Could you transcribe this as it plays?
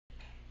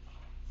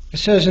It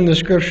says in the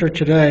scripture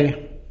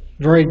today,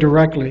 very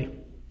directly,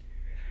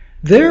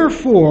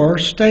 "Therefore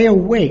stay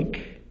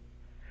awake,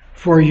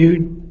 for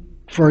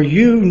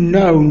you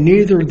know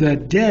neither the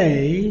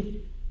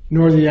day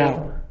nor the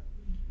hour."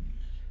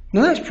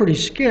 Now that's pretty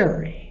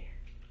scary,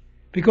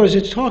 because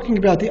it's talking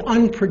about the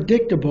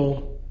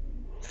unpredictable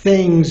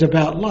things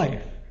about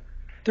life.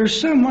 There's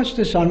so much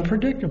that's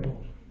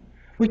unpredictable.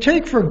 We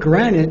take for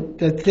granted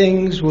that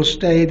things will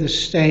stay the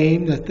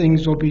same, that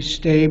things will be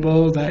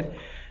stable, that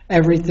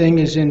everything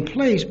is in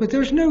place, but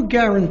there's no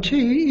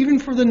guarantee even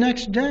for the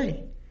next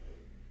day.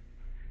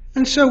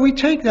 And so we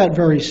take that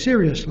very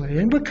seriously.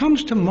 And what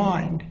comes to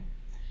mind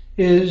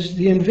is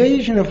the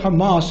invasion of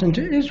Hamas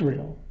into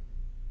Israel.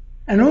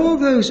 And all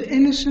those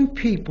innocent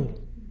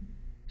people,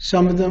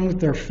 some of them with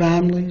their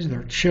families,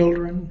 their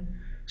children,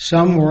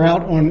 some were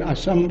out on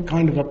some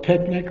kind of a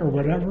picnic or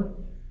whatever.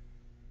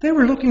 They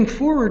were looking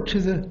forward to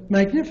the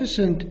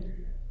magnificent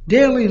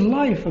daily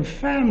life of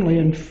family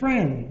and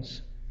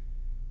friends.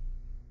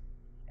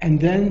 And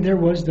then there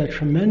was the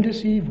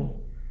tremendous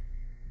evil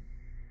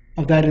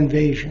of that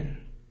invasion.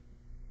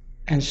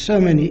 And so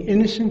many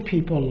innocent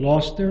people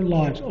lost their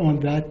lives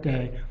on that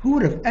day. Who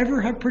would have ever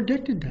have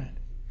predicted that?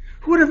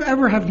 Who would have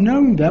ever have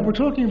known that? We're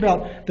talking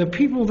about the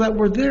people that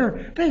were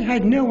there. They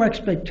had no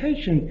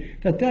expectation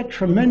that that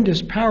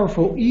tremendous,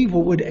 powerful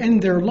evil would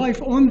end their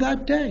life on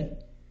that day.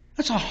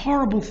 That's a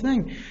horrible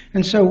thing.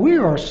 And so we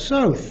are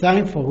so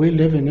thankful we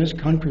live in this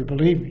country,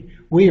 believe me.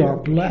 We are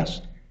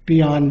blessed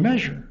beyond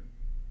measure.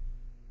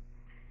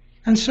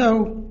 And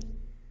so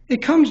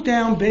it comes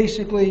down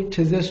basically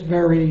to this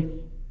very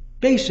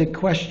basic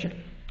question.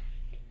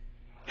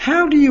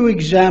 How do you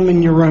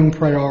examine your own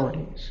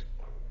priorities?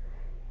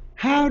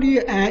 How do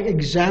you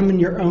examine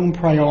your own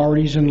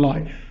priorities in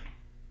life?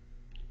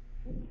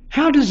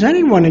 How does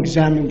anyone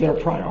examine their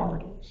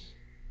priorities?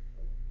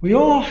 We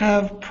all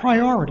have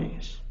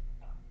priorities.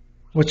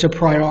 What's a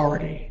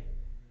priority?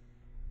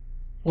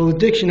 Well, the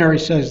dictionary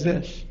says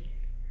this: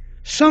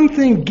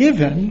 something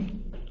given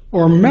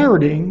or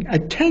meriting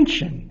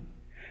attention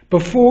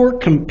before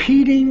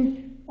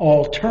competing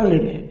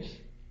alternatives.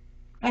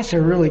 That's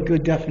a really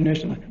good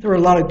definition. There are a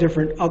lot of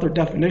different other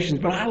definitions,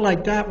 but I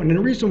like that one. And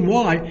the reason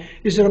why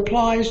is it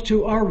applies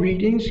to our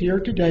readings here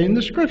today in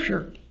the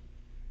scripture.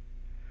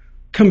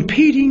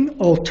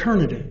 Competing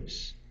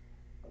alternatives.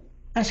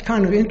 That's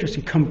kind of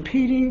interesting.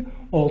 Competing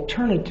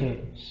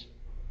alternatives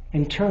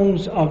in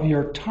terms of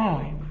your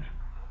time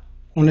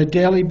on a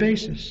daily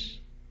basis.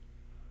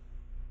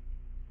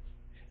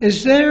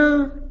 Is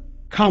there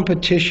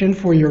competition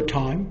for your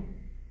time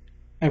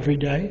every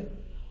day?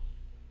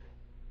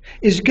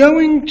 Is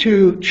going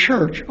to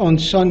church on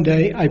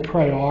Sunday a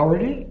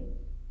priority?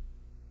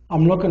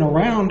 I'm looking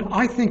around.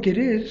 I think it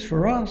is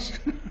for us.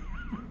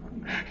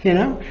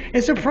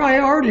 It's a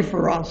priority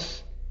for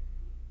us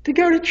to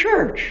go to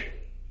church.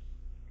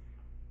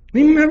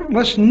 We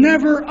must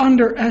never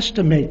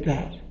underestimate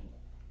that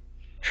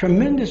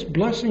tremendous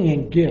blessing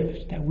and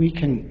gift that we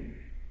can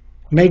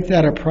make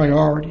that a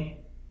priority,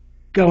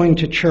 going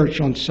to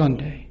church on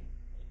Sunday.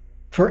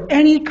 For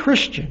any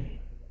Christian,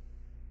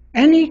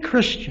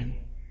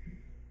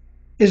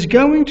 is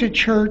going to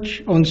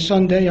church on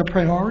Sunday a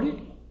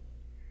priority?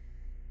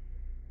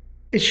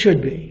 It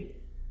should be.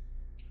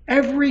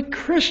 Every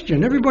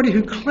Christian, everybody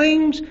who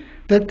claims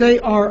that they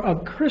are a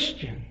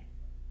Christian,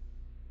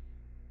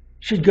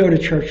 should go to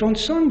church on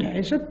Sunday.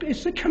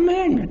 It's a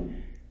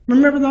commandment.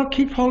 Remember, thou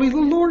keep holy the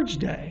Lord's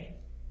Day.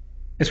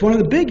 It's one of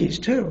the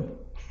biggies, too.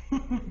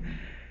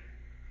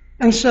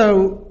 And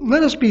so,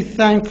 let us be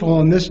thankful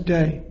on this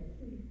day.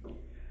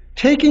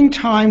 Taking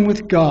time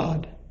with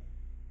God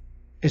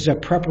is a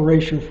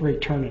preparation for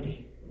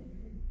eternity.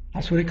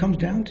 That's what it comes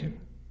down to.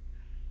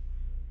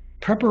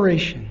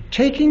 Preparation.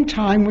 Taking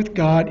time with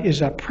God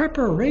is a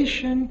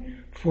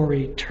preparation for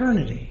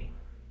eternity.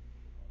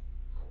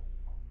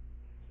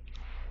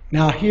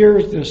 Now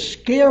here's the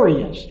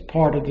scariest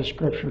part of the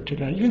scripture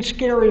today, even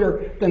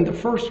scarier than the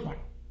first one.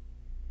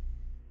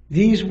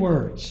 These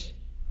words,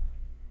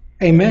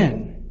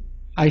 "Amen,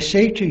 I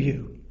say to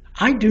you,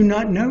 I do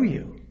not know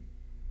you."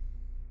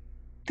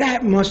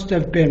 That must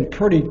have been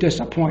pretty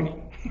disappointing.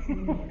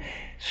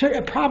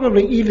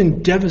 Probably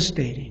even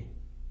devastating.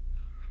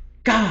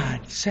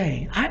 God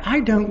saying, I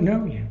don't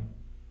know you.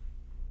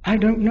 I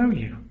don't know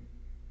you.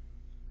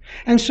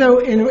 And so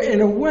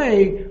in a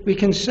way, we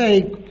can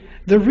say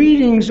the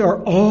readings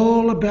are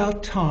all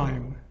about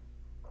time.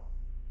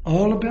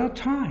 All about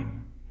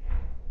time.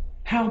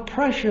 How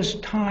precious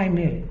time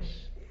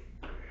is.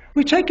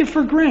 We take it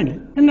for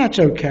granted, and that's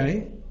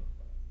okay.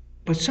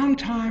 But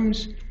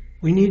sometimes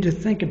we need to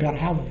think about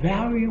how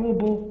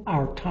valuable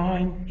our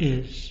time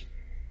is.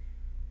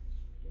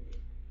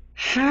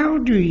 How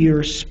do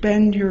you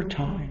spend your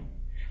time?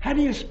 How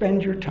do you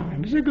spend your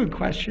time? It's a good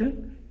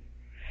question.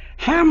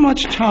 How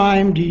much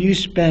time do you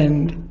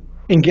spend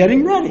in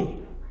getting ready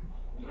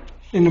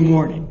in the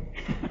morning?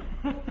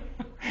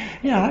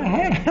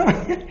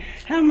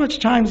 How much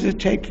time does it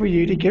take for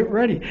you to get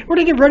ready? Or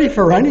to get ready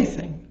for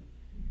anything?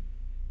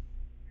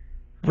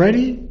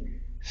 Ready,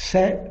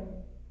 set,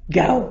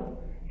 go.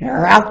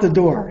 You're out the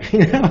door,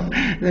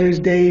 Those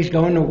days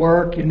going to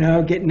work,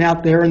 getting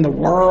out there in the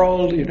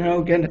world,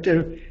 getting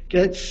to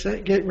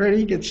get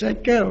ready, get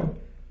set, go.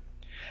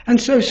 And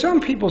so some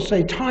people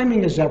say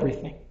timing is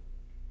everything.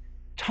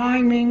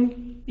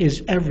 Timing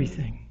is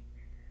everything.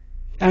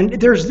 And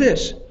there's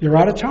this, you're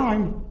out of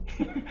time.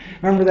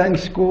 Remember that in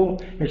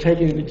school? You're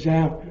taking an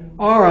exam.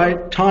 All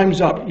right,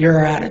 time's up.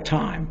 You're out of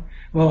time.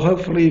 Well,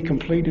 hopefully you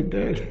completed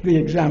the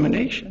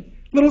examination.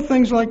 Little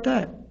things like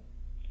that.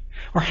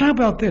 Or how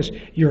about this?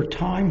 Your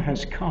time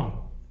has come.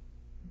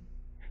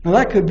 Now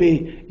that could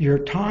be your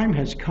time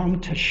has come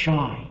to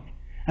shine.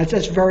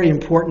 That's very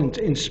important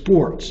in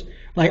sports.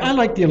 Like I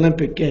like the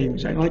Olympic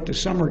Games. I like the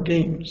summer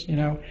games,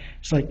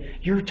 It's like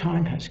your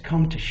time has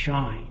come to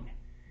shine.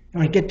 You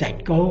want to get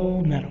that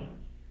gold medal.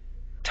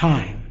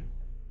 Time.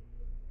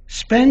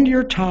 Spend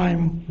your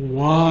time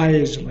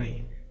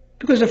wisely.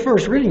 Because the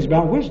first reading is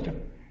about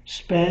wisdom.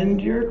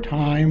 Spend your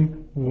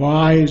time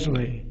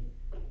wisely.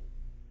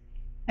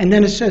 And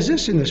then it says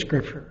this in the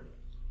scripture.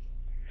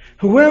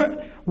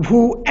 Whoever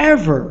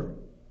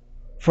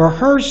for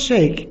her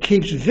sake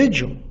keeps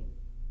vigil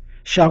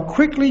shall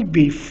quickly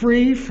be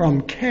free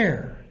from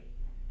care.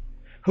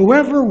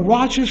 Whoever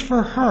watches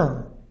for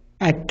her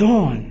at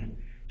dawn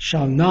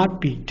shall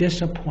not be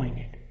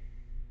disappointed.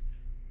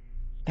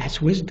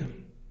 That's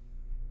wisdom.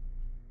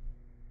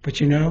 But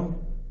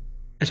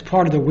as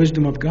part of the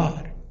wisdom of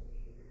God,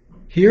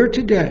 here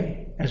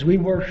today, as we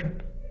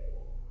worship,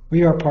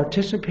 we are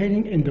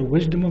participating in the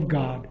wisdom of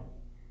God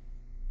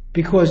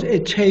because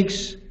it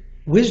takes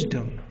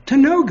wisdom to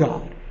know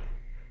God,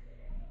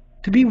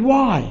 to be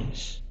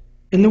wise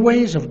in the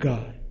ways of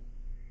God.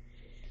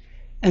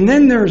 And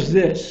then there's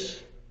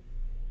this,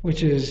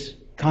 which is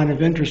kind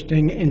of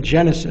interesting in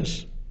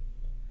Genesis.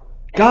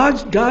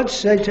 God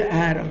said to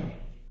Adam,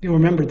 you'll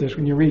remember this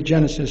when you read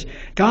Genesis,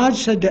 God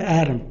said to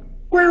Adam,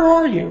 "Where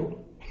are you?"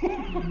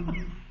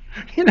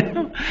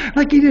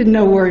 Like he didn't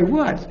know where he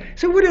was.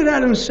 So what did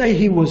Adam say?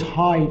 He was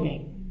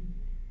hiding.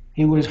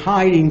 He was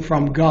hiding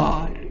from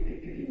God.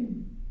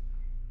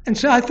 And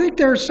so I think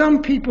there are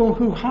some people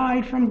who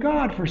hide from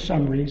God for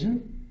some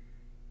reason.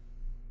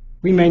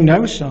 We may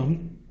know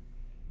some.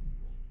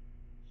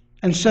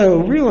 And so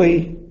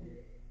really,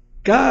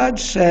 God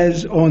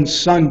says on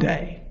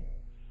Sunday,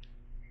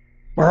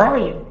 "Where are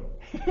you?"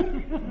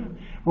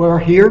 Well,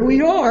 here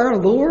we are,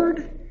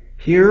 Lord.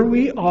 Here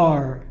we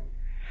are.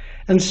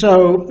 And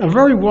so a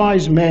very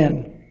wise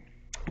man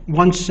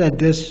once said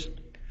this,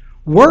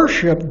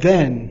 worship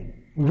then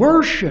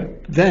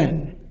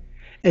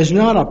is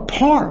not a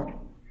part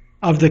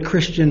of the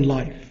Christian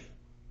life.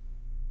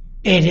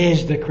 It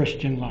is the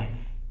Christian life.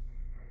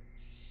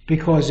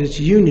 Because it's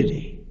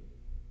unity,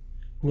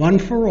 one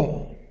for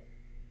all,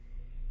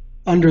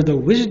 under the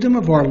wisdom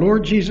of our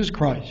Lord Jesus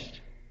Christ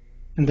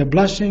and the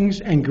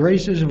blessings and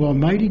graces of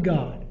Almighty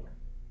God,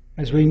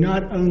 as we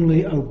not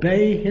only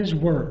obey His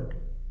word,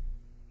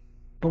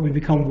 but we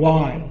become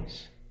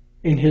wise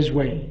in His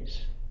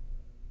ways.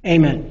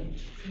 Amen.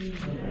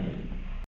 Amen.